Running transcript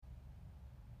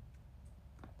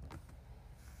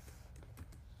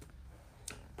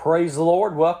Praise the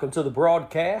Lord. Welcome to the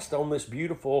broadcast on this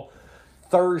beautiful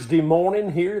Thursday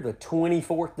morning here, the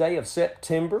 24th day of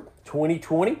September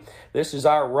 2020. This is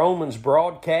our Romans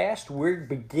broadcast. We're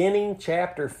beginning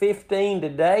chapter 15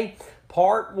 today,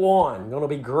 part 1. Going to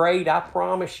be great. I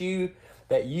promise you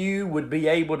that you would be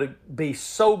able to be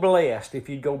so blessed if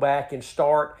you go back and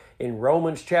start in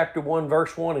Romans chapter 1,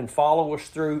 verse 1 and follow us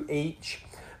through each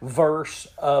verse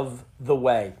of the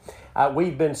way.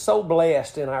 We've been so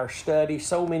blessed in our study,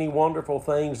 so many wonderful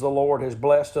things the Lord has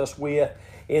blessed us with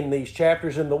in these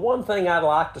chapters. And the one thing I'd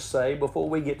like to say before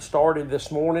we get started this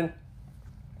morning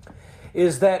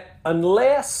is that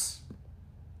unless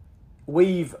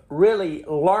we've really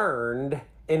learned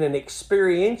in an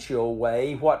experiential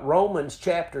way what Romans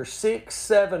chapter 6,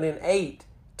 7, and 8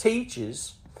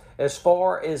 teaches as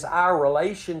far as our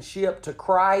relationship to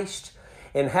Christ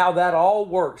and how that all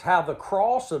works, how the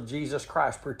cross of Jesus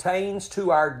Christ pertains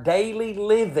to our daily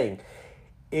living.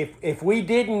 If we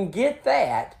didn't get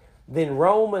that, then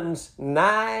Romans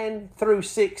 9 through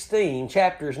 16,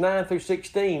 chapters 9 through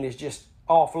 16 is just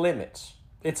off limits.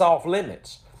 It's off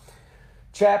limits.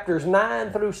 Chapters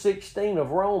 9 through 16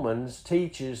 of Romans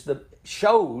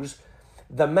shows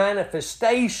the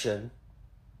manifestation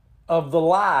of the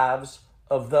lives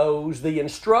of those, the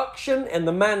instruction and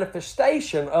the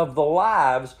manifestation of the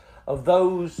lives of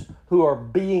those who are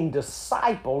being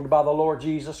discipled by the Lord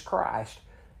Jesus Christ.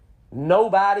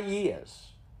 Nobody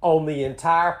is on the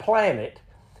entire planet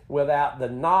without the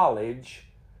knowledge,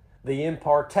 the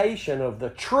impartation of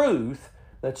the truth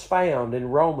that's found in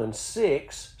Romans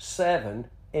 6, 7,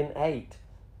 and 8.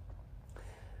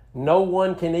 No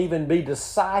one can even be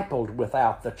discipled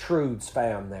without the truths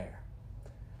found there.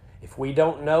 If we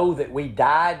don't know that we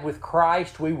died with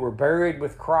Christ, we were buried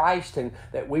with Christ, and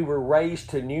that we were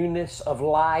raised to newness of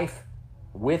life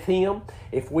with Him,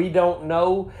 if we don't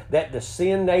know that the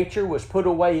sin nature was put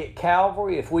away at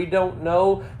Calvary, if we don't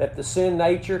know that the sin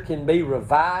nature can be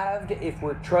revived if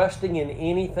we're trusting in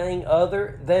anything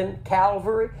other than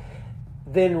Calvary,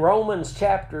 then Romans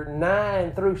chapter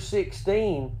 9 through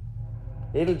 16,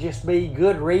 it'll just be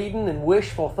good reading and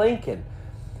wishful thinking.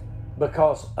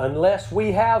 Because unless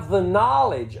we have the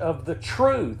knowledge of the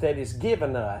truth that is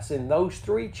given us in those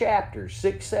 3 chapters,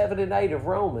 6, 7, and 8 of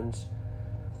Romans,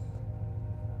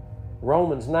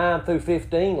 Romans 9 through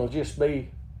 15 will just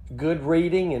be good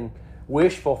reading and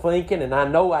wishful thinking. And I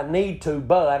know I need to,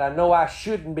 but I know I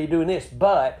shouldn't be doing this.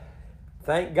 But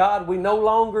thank God we no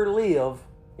longer live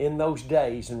in those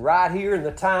days. And right here in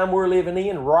the time we're living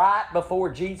in, right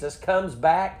before Jesus comes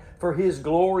back for His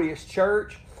glorious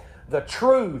church, the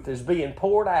truth is being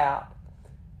poured out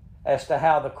as to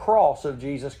how the cross of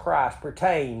Jesus Christ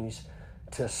pertains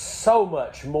to so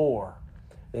much more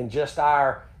than just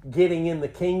our getting in the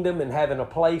kingdom and having a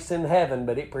place in heaven,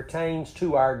 but it pertains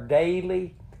to our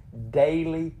daily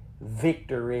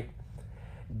victory,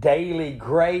 daily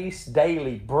grace,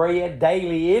 daily bread,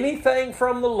 daily anything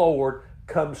from the Lord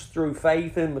comes through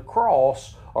faith in the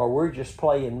cross, or we're just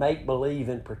playing make-believe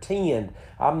and pretend.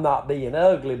 I'm not being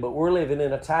ugly, but we're living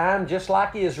in a time just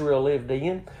like Israel lived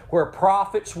in, where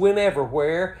prophets went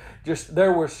everywhere.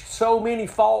 There were so many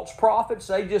false prophets,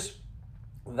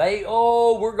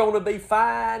 we're going to be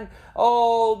fine.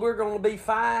 Oh, we're going to be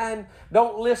fine.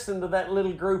 Don't listen to that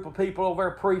little group of people over there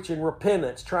preaching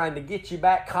repentance, trying to get you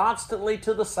back constantly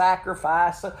to the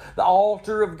sacrifice, the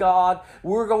altar of God.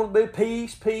 We're going to be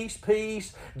peace, peace,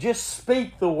 peace. Just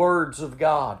speak the words of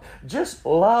God. Just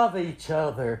love each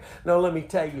other. Now, let me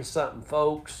tell you something,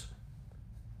 folks.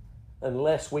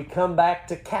 Unless we come back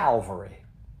to Calvary,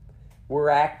 we're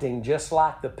acting just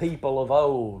like the people of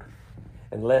old.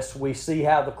 Unless we see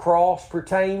how the cross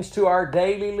pertains to our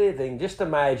daily living. Just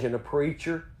imagine a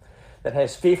preacher that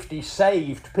has 50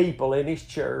 saved people in his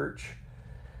church,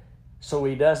 so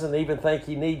he doesn't even think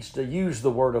he needs to use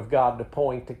the Word of God to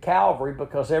point to Calvary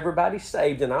because everybody's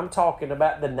saved. And I'm talking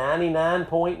about the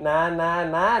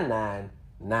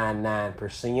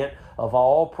 99.99999% of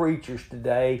all preachers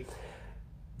today.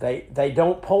 They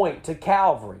don't point to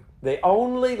Calvary. The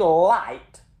only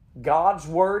light God's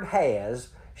Word has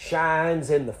shines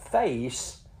in the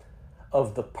face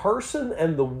of the person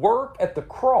and the work at the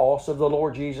cross of the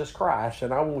Lord Jesus Christ.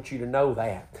 And I want you to know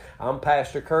that. I'm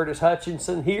Pastor Curtis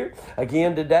Hutchinson here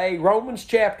again today, Romans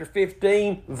chapter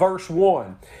 15, verse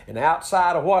 1. And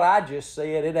outside of what I just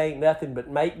said, it ain't nothing but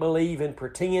make-believe and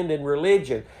pretend and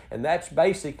religion. And that's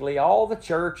basically all the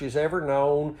church has ever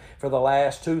known for the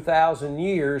last 2,000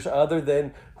 years, other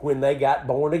than when they got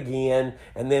born again,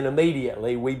 and then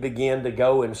immediately we began to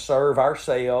go and serve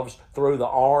ourselves through the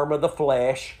arm of the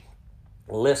flesh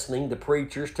listening to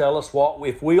preachers tell us what,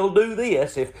 if we'll do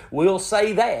this, if we'll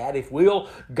say that, if we'll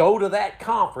go to that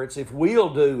conference, if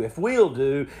we'll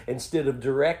do, instead of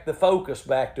direct the focus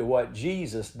back to what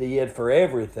Jesus did for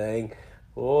everything.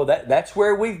 Oh, that's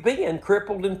where we've been,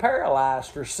 crippled and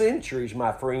paralyzed for centuries,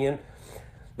 my friend.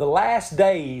 The last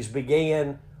days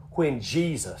began when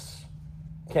Jesus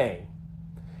came.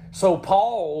 So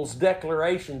Paul's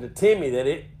declaration to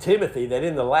Timothy that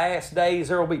in the last days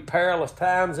there will be perilous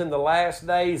times in the last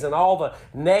days and all the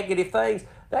negative things,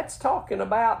 that's talking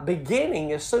about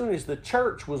beginning as soon as the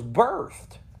church was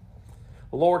birthed.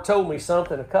 The Lord told me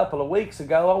something a couple of weeks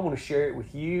ago. I want to share it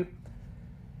with you.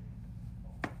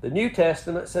 The New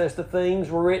Testament says the things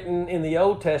were written in the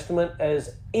Old Testament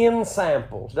as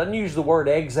ensamples. Doesn't use the word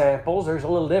examples. There's a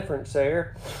little difference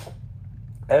there.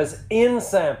 As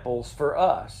ensamples for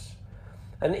us.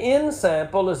 An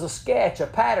ensample is a sketch, a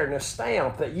pattern, a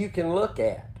stamp that you can look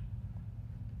at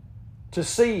to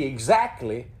see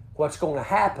exactly what's going to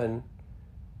happen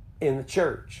in the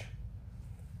church.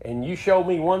 And you show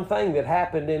me one thing that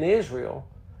happened in Israel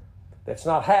that's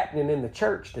not happening in the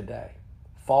church today.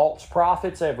 False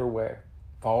prophets everywhere.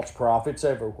 False prophets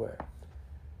everywhere.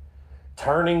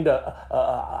 Turning to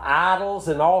idols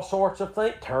and all sorts of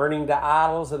things. Turning to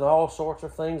idols and all sorts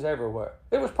of things everywhere.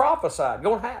 It was prophesied,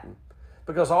 going to happen.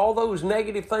 Because all those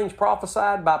negative things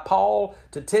prophesied by Paul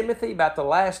to Timothy about the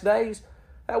last days,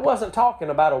 that wasn't talking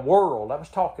about a world. I was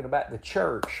talking about the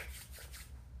church.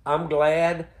 I'm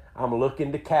glad I'm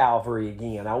looking to Calvary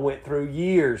again. I went through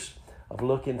years of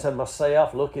looking to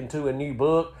myself, looking to a new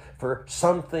book for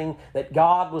something that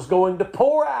God was going to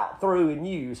pour out through and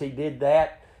use. He did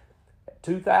that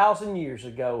 2,000 years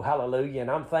ago. Hallelujah.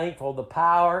 And I'm thankful the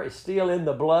power is still in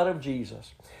the blood of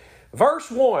Jesus.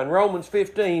 Verse 1, Romans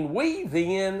 15, we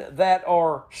then that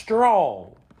are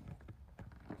strong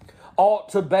ought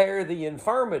to bear the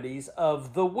infirmities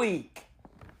of the weak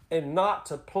and not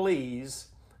to please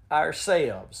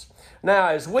ourselves. Now,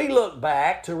 as we look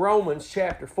back to Romans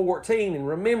chapter 14 and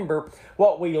remember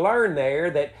what we learned there,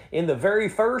 that in the very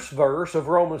first verse of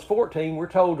Romans 14, we're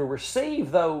told to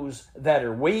receive those that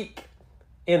are weak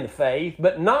in the faith,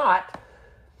 but not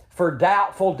for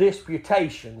doubtful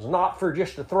disputations, not for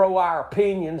just to throw our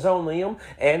opinions on them.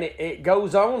 And it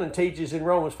goes on and teaches in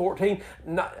Romans 14,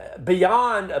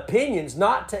 beyond opinions,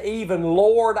 not to even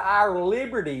lord our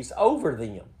liberties over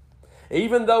them.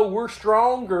 Even though we're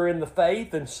stronger in the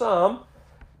faith than some,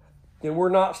 and we're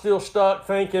not still stuck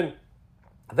thinking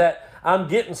that I'm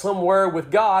getting somewhere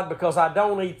with God because I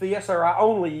don't eat this, or I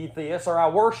only eat this, or I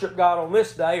worship God on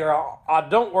this day, or I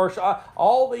don't worship.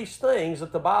 All these things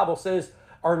that the Bible says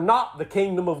are not the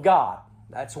kingdom of God.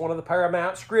 That's one of the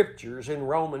paramount scriptures in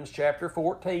Romans chapter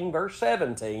 14, verse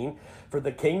 17. For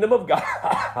the kingdom of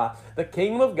God, the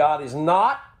kingdom of God is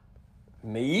not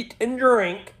meat and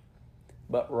drink,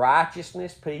 but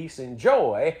righteousness, peace, and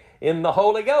joy in the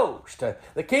Holy Ghost.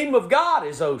 The kingdom of God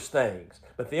is those things,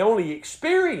 but the only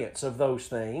experience of those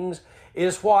things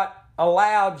is what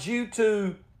allowed you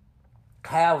to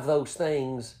have those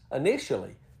things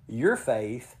initially, your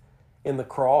faith in the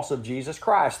cross of Jesus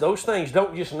Christ. Those things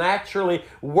don't just naturally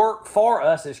work for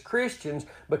us as Christians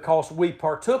because we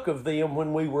partook of them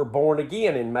when we were born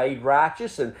again and made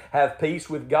righteous and have peace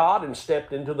with God and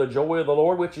stepped into the joy of the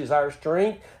Lord, which is our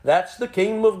strength. That's the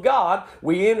kingdom of God.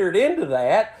 We entered into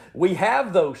that. We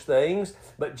have those things,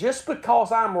 but just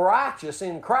because I'm righteous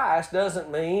in Christ doesn't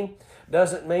mean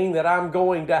that I'm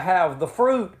going to have the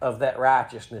fruit of that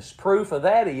righteousness. Proof of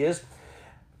that is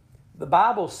the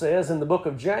Bible says in the book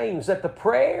of James that the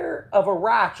prayer of a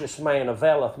righteous man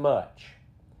availeth much.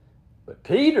 But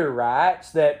Peter writes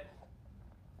that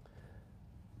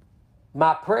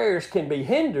my prayers can be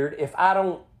hindered if I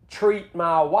don't treat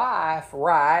my wife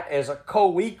right as a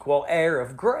co-equal heir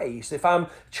of grace. If I'm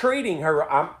treating her,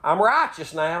 I'm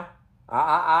righteous now.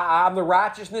 I'm the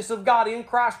righteousness of God in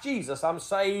Christ Jesus. I'm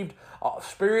saved,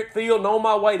 Spirit-filled, and on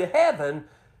my way to heaven.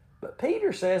 But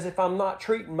Peter says if I'm not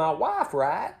treating my wife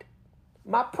right,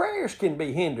 my prayers can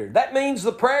be hindered. That means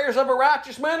the prayers of a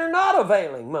righteous man are not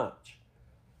availing much.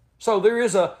 So there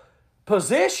is a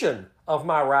position of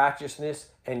my righteousness,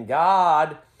 and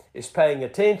God is paying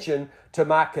attention to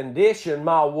my condition,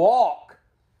 my walk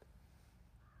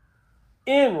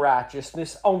in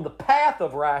righteousness, on the path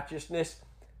of righteousness,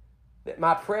 that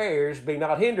my prayers be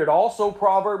not hindered. Also,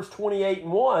 Proverbs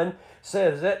 28:1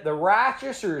 says that the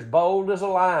righteous are as bold as a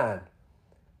lion.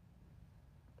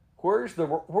 Where's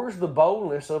the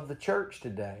boldness of the church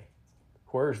today?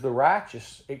 Where's the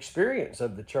righteous experience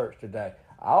of the church today?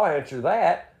 I'll answer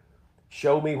that.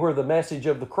 Show me where the message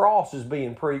of the cross is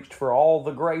being preached for all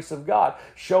the grace of God.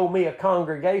 Show me a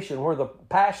congregation where the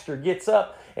pastor gets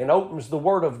up and opens the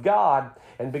Word of God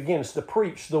and begins to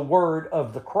preach the word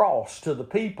of the cross to the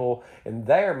people. And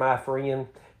there, my friend,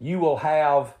 you will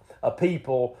have a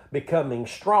people becoming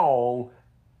stronger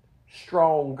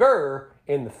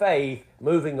in the faith,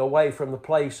 moving away from the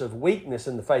place of weakness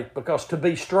in the faith. Because to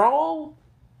be strong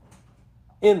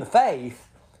in the faith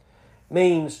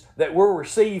means that we're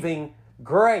receiving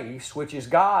grace, which is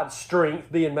God's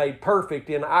strength being made perfect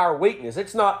in our weakness.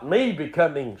 It's not me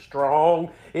becoming strong.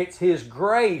 It's His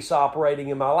grace operating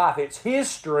in my life. It's His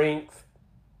strength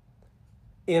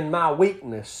in my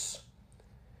weakness.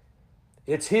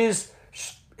 It's His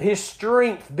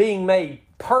strength being made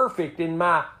perfect in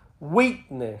my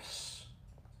weakness.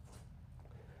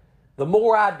 The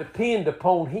more I depend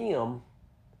upon Him,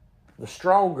 the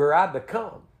stronger I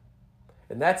become.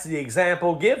 And that's the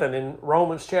example given in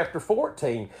Romans chapter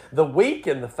 14. The weak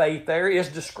in the faith there is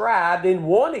described in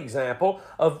one example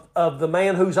of the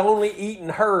man who's only eating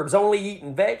herbs, only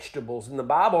eating vegetables. And the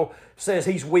Bible says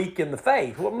he's weak in the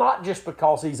faith. Well, not just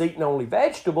because he's eating only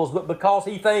vegetables, but because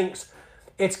he thinks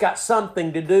it's got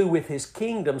something to do with his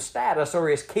kingdom status or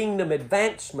his kingdom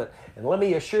advancement. And let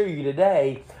me assure you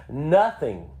today,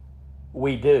 nothing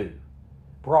we do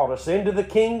brought us into the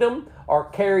kingdom or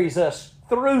carries us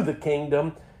through the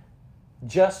kingdom,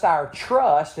 just our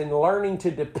trust in learning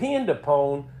to depend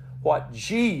upon what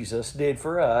Jesus did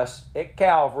for us at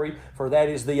Calvary, for that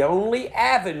is the only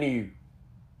avenue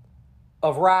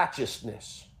of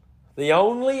righteousness, the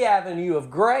only avenue of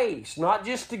grace, not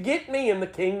just to get me in the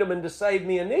kingdom and to save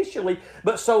me initially,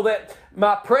 but so that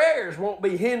my prayers won't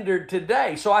be hindered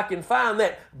today, so I can find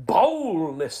that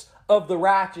boldness of the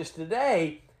righteous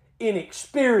today in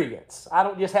experience. I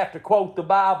don't just have to quote the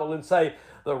Bible and say,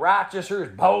 the righteous are as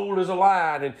bold as a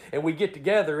lion, and we get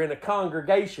together in a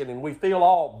congregation and we feel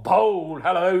all bold,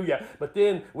 hallelujah. But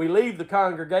then we leave the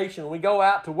congregation and we go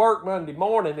out to work Monday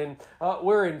morning and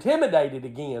we're intimidated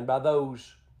again by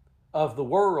those of the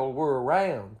world we're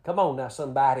around. Come on now,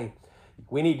 somebody.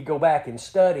 We need to go back and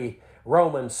study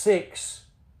Romans 6,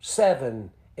 7,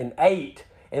 and 8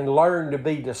 and learn to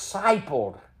be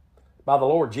discipled by the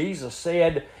Lord. Jesus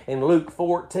said in Luke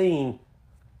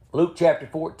chapter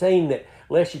 14, that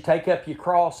unless you take up your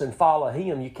cross and follow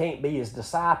Him, you can't be His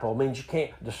disciple.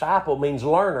 Disciple means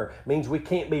learner. Means we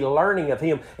can't be learning of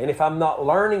Him. And if I'm not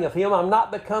learning of Him, I'm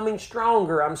not becoming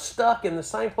stronger. I'm stuck in the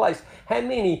same place. How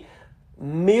many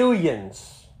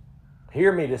millions,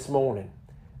 hear me this morning,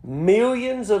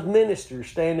 millions of ministers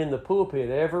stand in the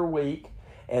pulpit every week,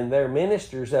 and they're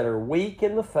ministers that are weak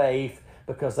in the faith,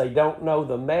 because they don't know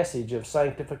the message of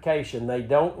sanctification. They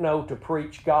don't know to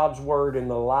preach God's word in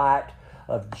the light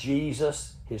of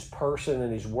Jesus, His person,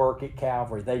 and His work at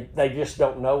Calvary. They just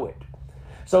don't know it.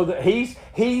 So that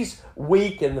he's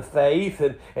weak in the faith,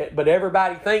 but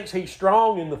everybody thinks he's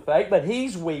strong in the faith, but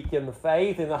he's weak in the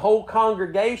faith, and the whole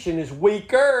congregation is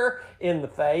weaker in the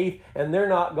faith, and they're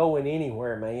not going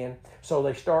anywhere, man. So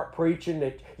they start preaching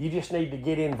that you just need to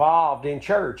get involved in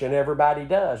church, and everybody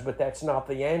does, but that's not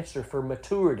the answer for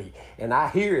maturity. And I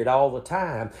hear it all the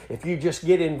time. If you just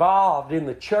get involved in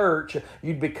the church,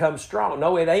 you'd become strong.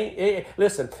 No, it ain't.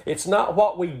 Listen, it's not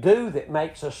what we do that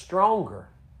makes us stronger.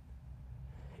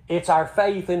 It's our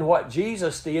faith in what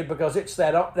Jesus did, because it's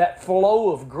that flow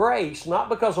of grace, not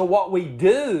because of what we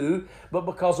do, but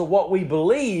because of what we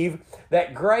believe.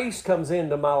 That grace comes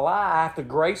into my life. The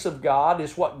grace of God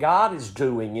is what God is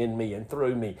doing in me and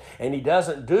through me. And He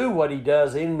doesn't do what He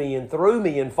does in me and through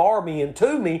me and for me and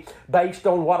to me based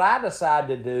on what I decide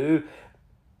to do.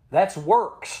 That's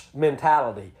works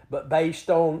mentality. But based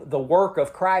on the work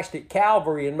of Christ at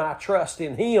Calvary and my trust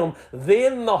in Him,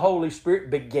 then the Holy Spirit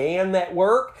began that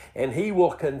work, and He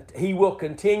will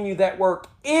continue that work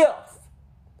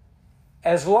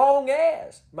as long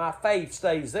as my faith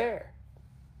stays there.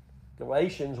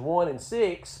 Galatians 1 and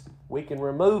 6, we can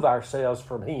remove ourselves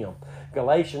from Him.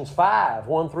 Galatians 5,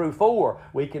 1 through 4,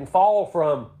 we can fall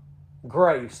from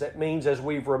grace. That means as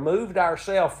we've removed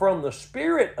ourselves from the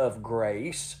Spirit of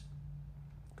grace,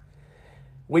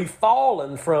 we've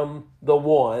fallen from the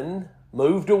one,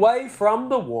 moved away from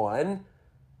the one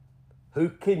who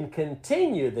can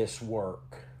continue this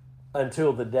work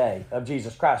until the day of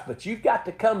Jesus Christ. But you've got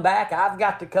to come back. I've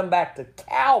got to come back to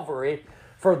Calvary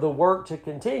for the work to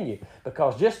continue.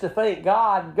 Because just to think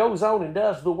God goes on and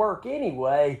does the work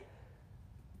anyway,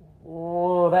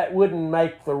 well, that wouldn't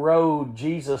make the road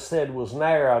Jesus said was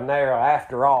narrow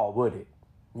after all, would it?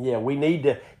 Yeah, we need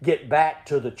to get back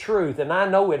to the truth. And I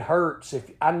know it hurts.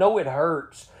 If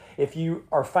if you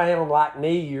are found like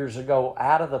me years ago,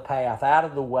 out of the path, out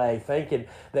of the way, thinking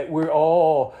that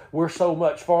we're so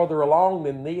much farther along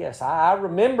than this. I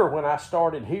remember when I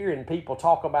started hearing people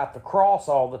talk about the cross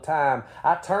all the time,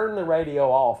 I turned the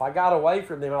radio off. I got away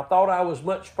from them. I thought I was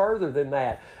much further than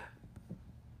that.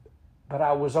 But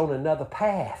I was on another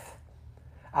path.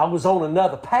 I was on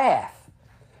another path.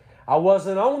 I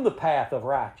wasn't on the path of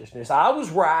righteousness. I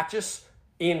was righteous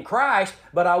in Christ,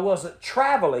 but I wasn't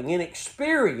traveling in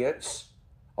experience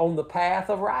on the path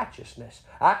of righteousness.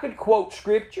 I could quote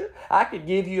Scripture. I could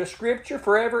give you a Scripture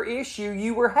for every issue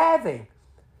you were having.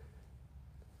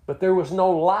 But there was no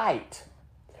light.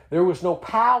 There was no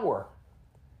power.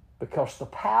 Because the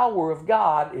power of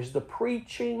God is the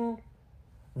preaching,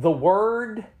 the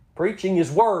Word. Preaching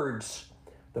is words.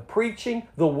 The preaching,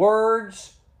 the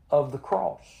words of the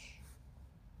cross.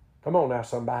 Come on now,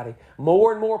 somebody.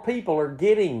 More and more people are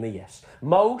getting this.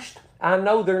 Most, I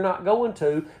know they're not going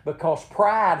to because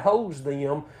pride holds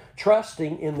them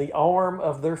trusting in the arm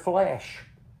of their flesh.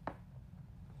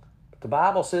 But the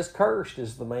Bible says, cursed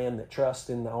is the man that trusts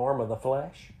in the arm of the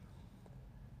flesh.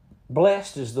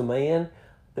 Blessed is the man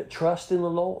that trusts in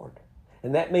the Lord.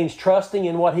 And that means trusting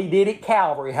in what He did at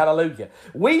Calvary. Hallelujah.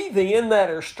 We then that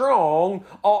are strong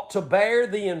ought to bear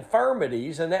the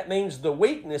infirmities, and that means the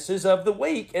weaknesses of the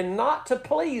weak, and not to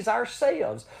please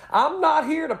ourselves. I'm not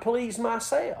here to please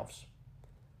myself.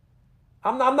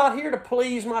 I'm not here to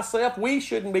please myself. We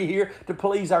shouldn't be here to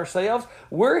please ourselves.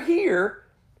 We're here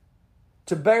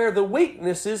to bear the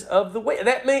weaknesses of the weak.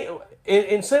 That means,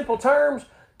 in simple terms,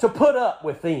 to put up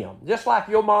with them. Just like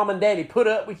your mom and daddy put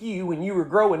up with you when you were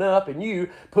growing up, and you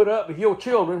put up with your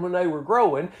children when they were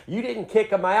growing. You didn't kick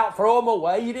them out, throw them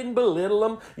away. You didn't belittle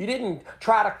them. You didn't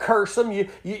try to curse them. You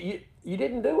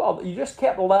didn't do all that. You just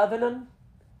kept loving them.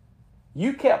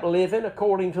 You kept living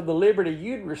according to the liberty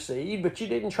you'd received, but you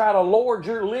didn't try to lord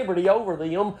your liberty over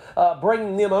them,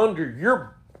 bringing them under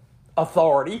your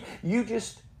authority. You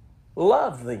just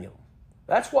loved them.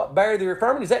 That's what bear their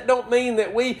infirmities. That don't mean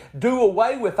that we do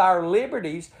away with our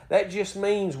liberties. That just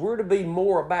means we're to be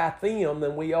more about them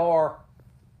than we are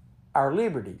our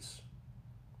liberties.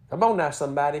 Come on now,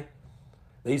 somebody.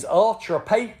 These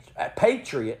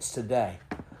ultra-patriots today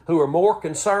who are more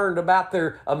concerned about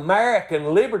their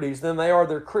American liberties than they are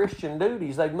their Christian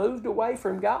duties, they've moved away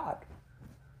from God.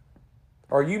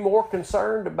 Are you more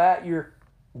concerned about your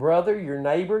brother, your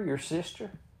neighbor, your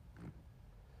sister?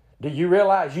 Do you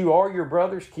realize you are your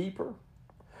brother's keeper?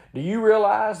 Do you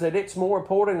realize that it's more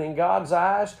important in God's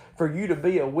eyes for you to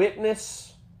be a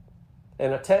witness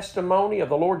and a testimony of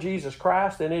the Lord Jesus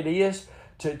Christ than it is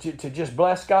to just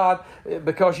bless God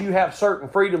because you have certain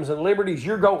freedoms and liberties?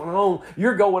 You're going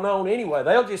on anyway.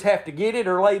 They'll just have to get it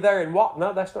or lay there and walk.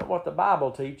 No, that's not what the Bible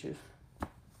teaches.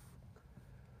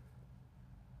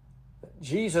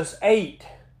 Jesus ate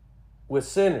with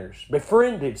sinners,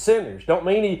 befriended sinners. Don't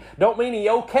mean he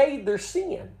okayed their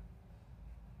sin.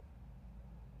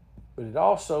 But it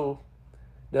also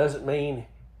doesn't mean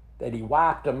that He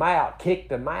wiped them out, kicked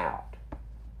them out.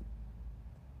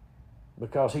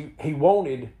 Because he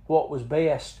wanted what was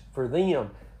best for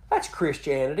them. That's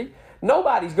Christianity.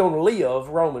 Nobody's going to live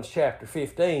Romans chapter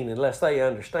 15 unless they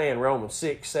understand Romans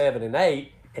 6, 7, and 8.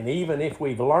 And even if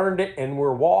we've learned it and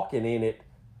we're walking in it,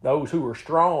 those who are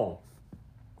strong,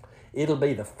 it'll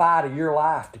be the fight of your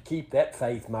life to keep that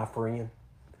faith, my friend.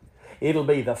 It'll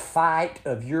be the fight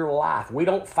of your life. We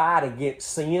don't fight against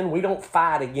sin. We don't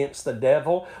fight against the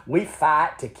devil. We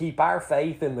fight to keep our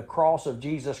faith in the cross of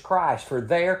Jesus Christ. For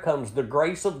there comes the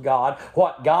grace of God,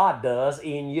 what God does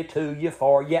in you, to you,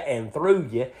 for you, and through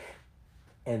you.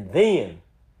 And then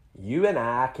you and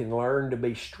I can learn to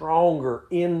be stronger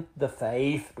in the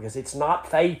faith, because it's not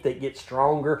faith that gets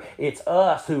stronger. It's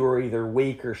us who are either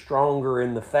weak or stronger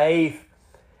in the faith.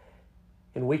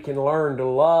 And we can learn to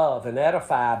love and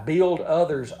edify, build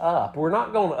others up. We're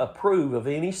not going to approve of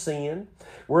any sin.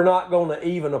 We're not going to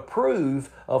even approve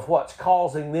of what's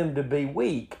causing them to be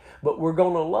weak, but we're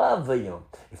going to love them.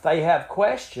 If they have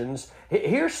questions,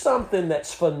 here's something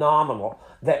that's phenomenal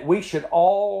that we should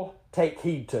all take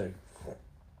heed to.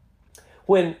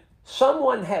 When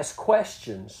someone has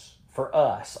questions for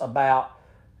us about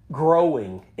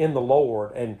growing in the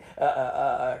Lord and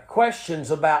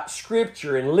questions about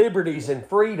Scripture and liberties and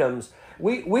freedoms,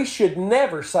 we should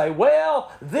never say, well,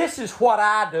 this is what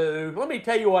I do. Let me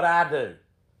tell you what I do.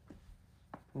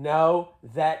 No,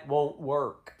 that won't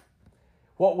work.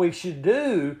 What we should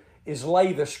do is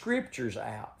lay the Scriptures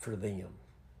out for them.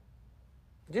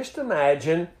 Just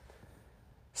imagine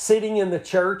sitting in the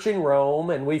church in Rome,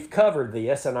 and we've covered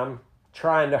this, and I'm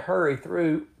trying to hurry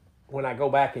through when I go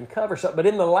back and cover something. But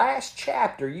in the last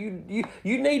chapter, you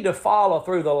need to follow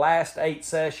through the last 8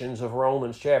 sessions of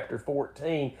Romans chapter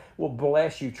 14. Will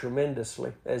bless you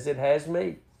tremendously, as it has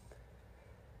me.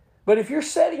 But if you're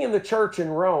sitting in the church in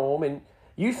Rome and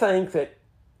you think that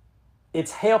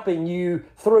it's helping you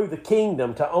through the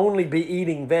kingdom to only be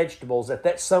eating vegetables,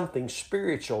 that's something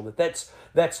spiritual,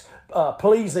 that's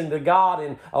pleasing to God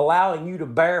and allowing you to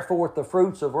bear forth the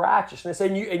fruits of righteousness.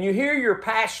 And you hear your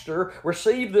pastor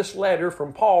receive this letter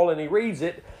from Paul, and he reads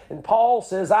it, and Paul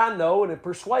says, I know and am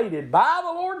persuaded by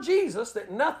the Lord Jesus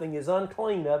that nothing is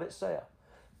unclean of itself.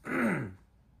 Now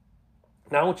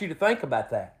I want you to think about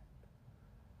that.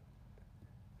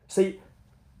 See,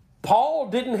 Paul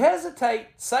didn't hesitate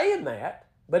saying that,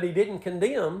 but he didn't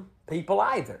condemn people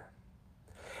either.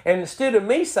 And instead of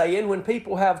me saying, when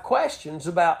people have questions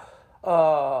about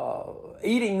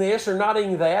eating this or not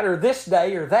eating that, or this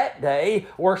day or that day,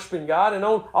 worshiping God, and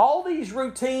on all these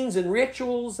routines and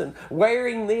rituals and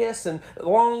wearing this and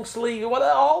long sleeve,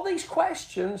 all these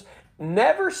questions,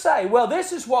 never say, well,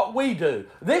 this is what we do.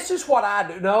 This is what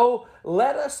I do. No,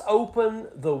 let us open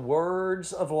the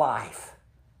words of life.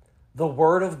 The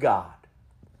Word of God.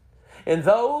 And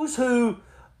those who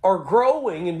are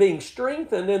growing and being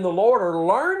strengthened in the Lord are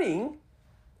learning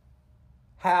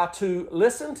how to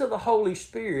listen to the Holy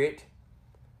Spirit,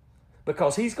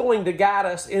 because He's going to guide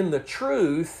us in the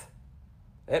truth.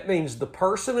 That means the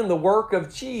person and the work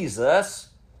of Jesus,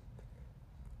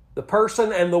 the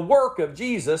person and the work of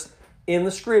Jesus in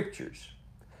the Scriptures.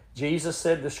 Jesus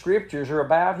said the Scriptures are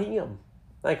about Him.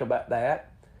 Think about that.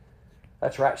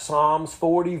 That's right, Psalms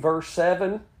 40, verse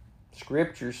 7,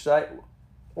 Scriptures say,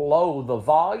 lo, the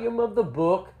volume of the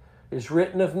book is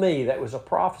written of me. That was a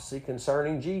prophecy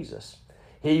concerning Jesus.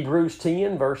 Hebrews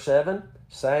 10, verse 7,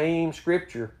 same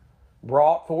Scripture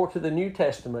brought forth to the New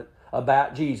Testament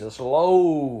about Jesus.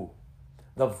 Lo,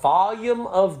 the volume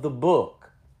of the book.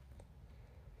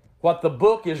 What the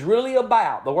book is really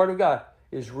about, the Word of God,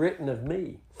 is written of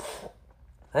me.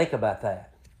 Think about that.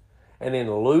 And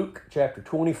in Luke chapter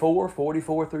 24,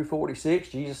 44 through 46,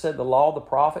 Jesus said, the law, the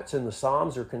prophets, and the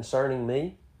Psalms are concerning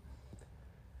me.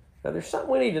 Now there's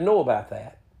something we need to know about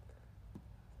that.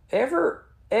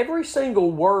 Every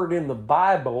single word in the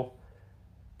Bible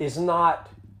is not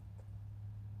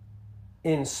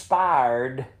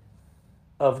inspired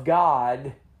of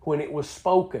God when it was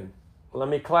spoken. Let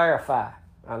me clarify.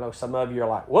 I know some of you are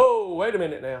like, whoa, wait a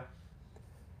minute now.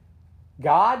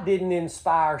 God didn't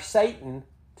inspire Satan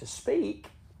to speak,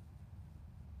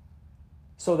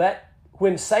 so that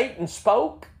when Satan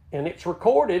spoke, and it's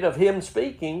recorded of him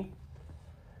speaking,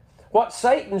 what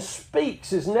Satan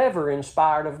speaks is never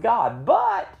inspired of God,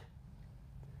 but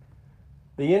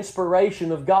the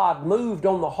inspiration of God moved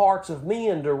on the hearts of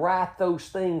men to write those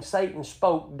things Satan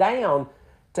spoke down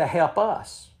to help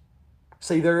us.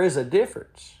 See, there is a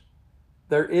difference.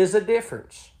 There is a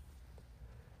difference.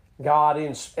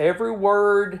 Every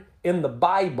word in the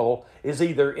Bible is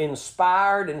either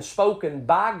inspired and spoken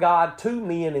by God to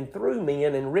men and through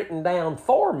men and written down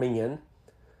for men,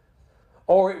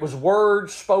 or it was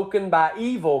words spoken by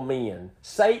evil men,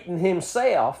 Satan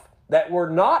himself, that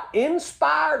were not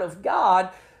inspired of God,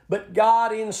 but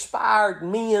God inspired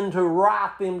men to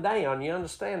write them down. You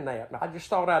understand that? I just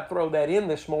thought I'd throw that in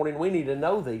this morning. We need to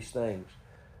know these things.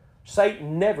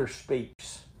 Satan never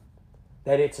speaks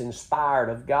that it's inspired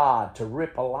of God to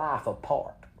rip a life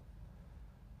apart.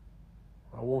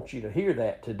 I want you to hear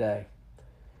that today.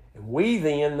 And we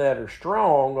then that are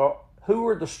strong, who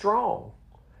are the strong?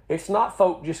 It's not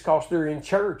folk just because they're in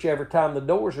church every time the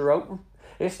doors are open.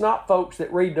 It's not folks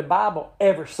that read the Bible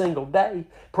every single day.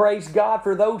 Praise God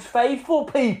for those faithful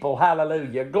people.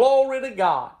 Hallelujah. Glory to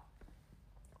God.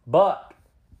 But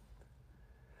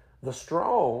the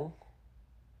strong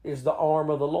is the arm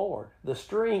of the Lord. The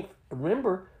strength,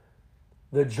 remember,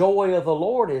 the joy of the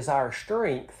Lord is our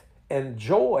strength. And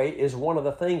joy is one of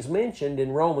the things mentioned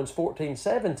in Romans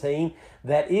 14:17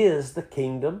 that is the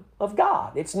kingdom of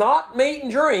God. It's not meat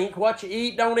and drink, what you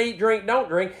eat, drink, don't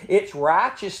drink. It's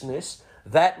righteousness,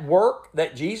 that work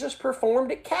that Jesus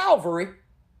performed at Calvary.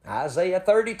 Isaiah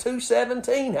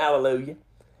 32:17, hallelujah.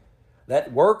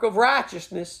 That work of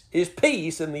righteousness is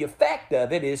peace, and the effect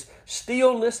of it is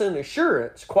stillness and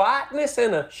assurance, quietness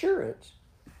and assurance.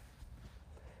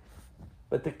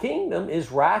 But the kingdom is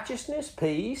righteousness,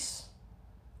 peace,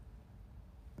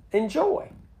 and joy.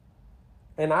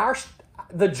 And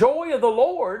the joy of the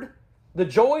Lord, the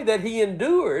joy that He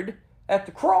endured at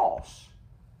the cross,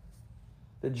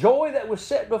 the joy that was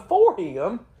set before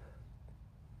Him,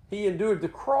 He endured the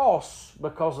cross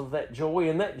because of that joy,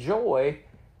 and that joy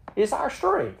is our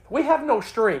strength. We have no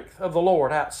strength of the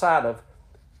Lord outside of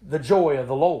the joy of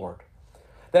the Lord.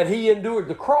 That He endured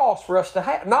the cross for us to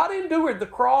have. Not endured the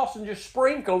cross and just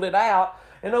sprinkled it out.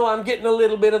 And oh, I'm getting a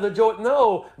little bit of the joy.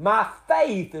 No, my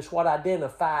faith is what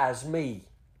identifies me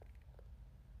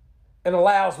and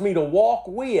allows me to walk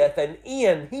with and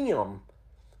in Him,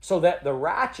 so that the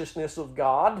righteousness of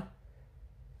God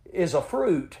is a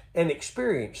fruit and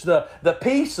experience. The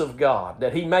peace of God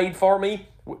that He made for me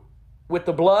with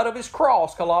the blood of His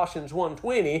cross, Colossians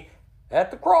 1:20,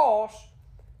 at the cross,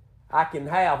 I can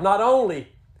have not only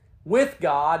with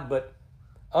God, but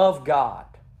of God.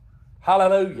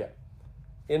 Hallelujah.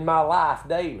 In my life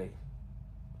daily.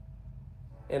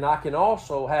 And I can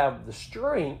also have the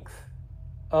strength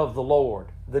of the Lord,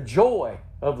 the joy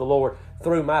of the Lord,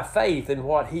 through my faith in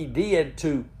what He did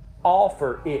to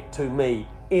offer it to me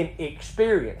in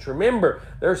experience. Remember,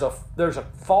 there's a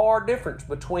far difference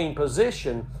between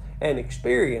position and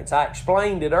experience. I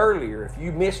explained it earlier. If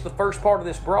you missed the first part of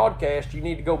this broadcast, you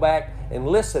need to go back and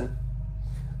listen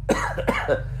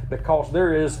because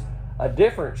there is a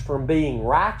difference from being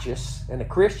righteous, and a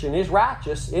Christian is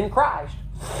righteous in Christ,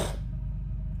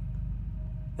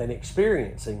 than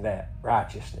experiencing that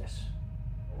righteousness.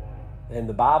 And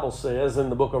the Bible says in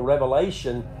the book of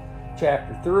Revelation,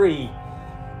 chapter 3,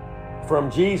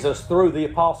 from Jesus through the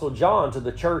Apostle John to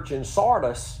the church in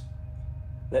Sardis,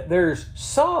 that there's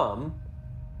some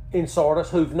in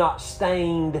Sardis who've not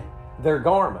stained their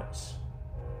garments.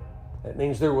 That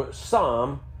means there was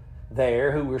some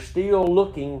there who were still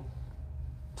looking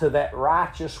to that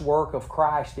righteous work of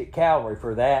Christ at Calvary,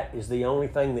 for that is the only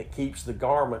thing that keeps the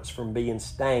garments from being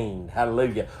stained.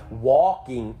 Hallelujah.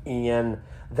 Walking in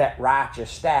that righteous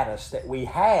status that we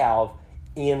have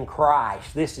in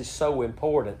Christ. This is so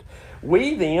important.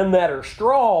 We then that are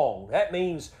strong, that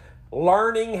means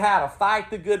learning how to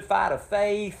fight the good fight of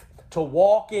faith, to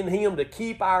walk in Him, to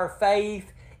keep our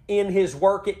faith in His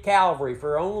work at Calvary,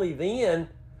 for only then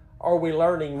are we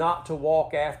learning not to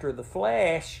walk after the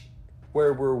flesh,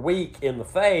 where we're weak in the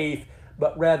faith,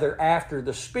 but rather after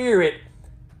the Spirit,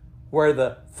 where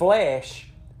the flesh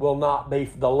will not be,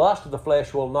 the lust of the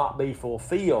flesh will not be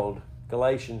fulfilled.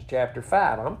 Galatians chapter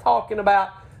 5. I'm talking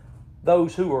about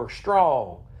those who are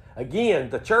strong. Again,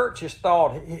 the church has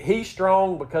thought he's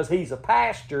strong because he's a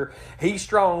pastor. He's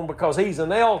strong because he's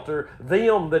an elder.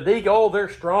 Them, the deacon, oh, they're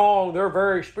strong. They're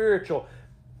very spiritual.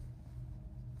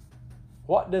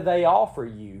 What do they offer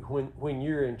you when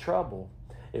you're in trouble?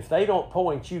 If they don't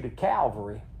point you to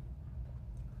Calvary,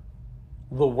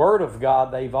 the Word of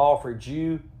God they've offered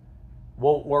you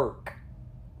won't work.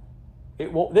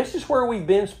 It won't. This is where we've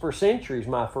been for centuries,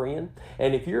 my friend.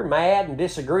 And if you're mad and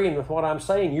disagreeing with what I'm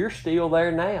saying, you're still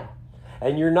there now.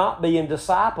 And you're not being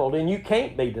discipled, and you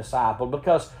can't be discipled,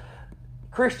 because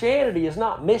Christianity is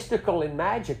not mystical and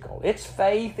magical. It's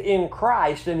faith in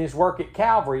Christ and His work at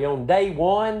Calvary on day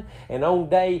 1 and on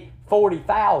day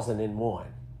 40,001.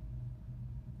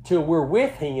 Till we're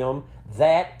with Him,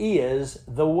 that is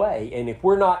the way. And if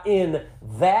we're not in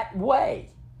that way,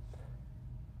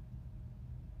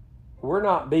 we're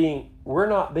not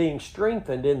being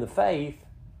strengthened in the faith.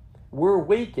 We're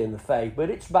weak in the faith, but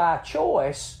it's by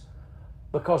choice,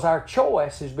 because our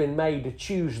choice has been made to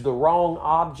choose the wrong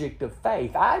object of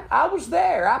faith. I was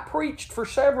there. I preached for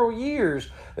several years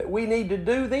that we need to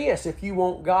do this if you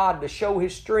want God to show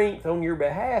His strength on your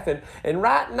behalf. And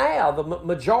right now, the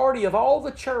majority of all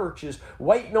the church is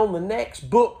waiting on the next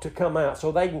book to come out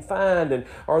so they can find,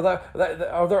 or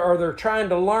they're trying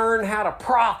to learn how to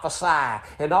prophesy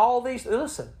and all these.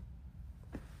 Listen,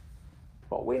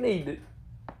 what we need to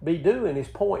be doing is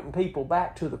pointing people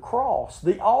back to the cross,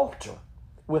 the altar,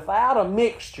 without a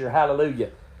mixture.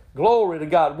 Hallelujah. Glory to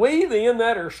God. We then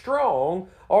that are strong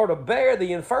are to bear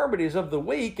the infirmities of the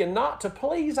weak and not to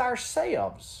please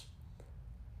ourselves.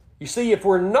 You see, if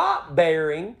we're not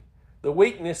bearing the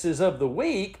weaknesses of the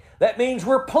weak, that means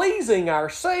we're pleasing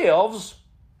ourselves.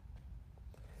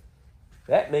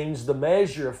 That means the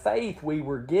measure of faith we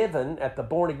were given at the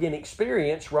born-again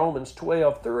experience, Romans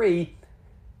 12:3,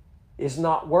 is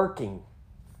not working.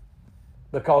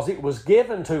 Because it was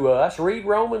given to us, read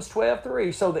Romans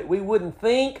 12:3, so that we wouldn't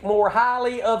think more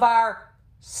highly of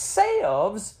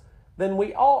ourselves than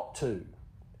we ought to.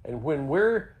 And when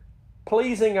we're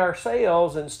pleasing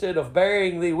ourselves instead of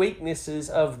bearing the weaknesses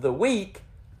of the weak,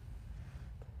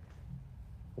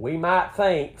 we might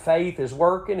think faith is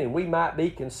working and we might be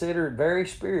considered very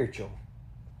spiritual.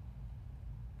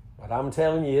 But I'm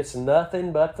telling you, it's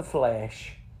nothing but the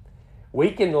flesh.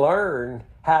 We can learn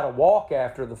how to walk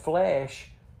after the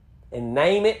flesh and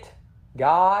name it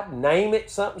God, name it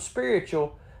something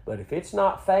spiritual, but if it's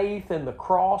not faith in the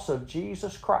cross of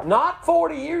Jesus Christ, not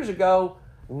 40 years ago,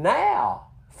 now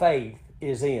faith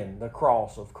is in the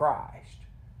cross of Christ.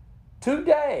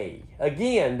 Today,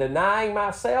 again, denying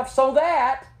myself so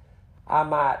that I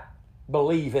might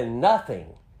believe in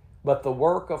nothing but the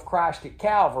work of Christ at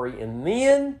Calvary. And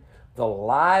then the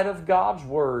light of God's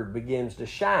Word begins to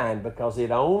shine, because it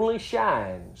only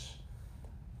shines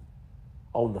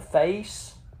on the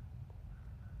face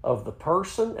of the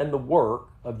person and the work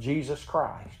of Jesus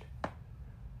Christ.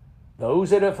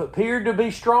 Those that have appeared to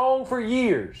be strong for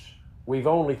years, we've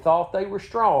only thought they were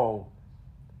strong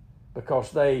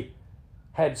because they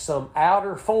had some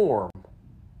outer form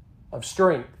of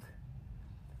strength.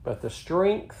 But the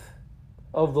strength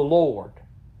of the Lord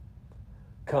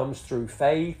comes through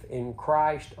faith in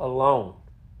Christ alone.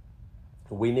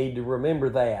 We need to remember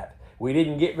that. We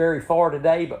didn't get very far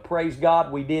today, but praise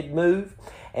God, we did move.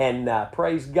 And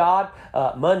praise God,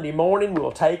 Monday morning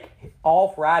we'll take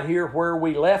off right here where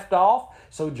we left off.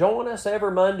 So join us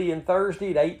every Monday and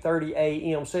Thursday at 8:30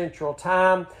 a.m. Central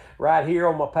Time, right here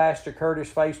on my Pastor Curtis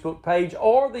Facebook page,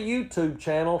 or the YouTube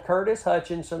channel, Curtis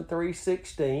Hutchinson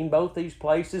 316, both these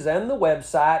places, and the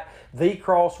website,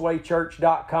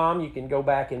 thecrosswaychurch.com. You can go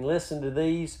back and listen to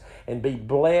these and be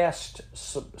blessed,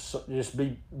 just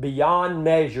be beyond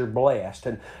measure blessed.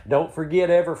 And don't forget,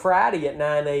 every Friday at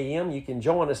 9 a.m., you can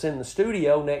join us in the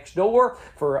studio next door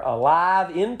for a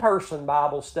live in-person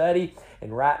Bible study.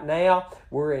 And right now,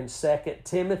 we're in 2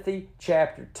 Timothy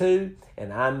chapter 2,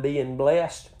 and I'm being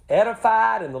blessed,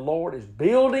 edified, and the Lord is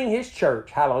building His church.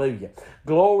 Hallelujah.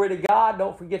 Glory to God.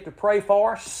 Don't forget to pray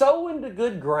for us. Sow into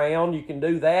good ground. You can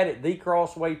do that at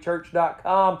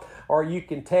thecrosswaychurch.com, or you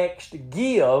can text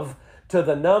GIVE to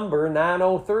the number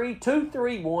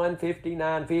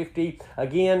 903-231-5950.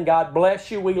 Again, God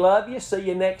bless you. We love you. See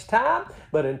you next time.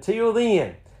 But until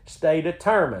then, stay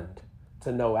determined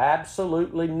to know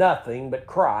absolutely nothing but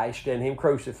Christ and Him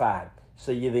crucified.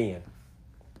 See you then.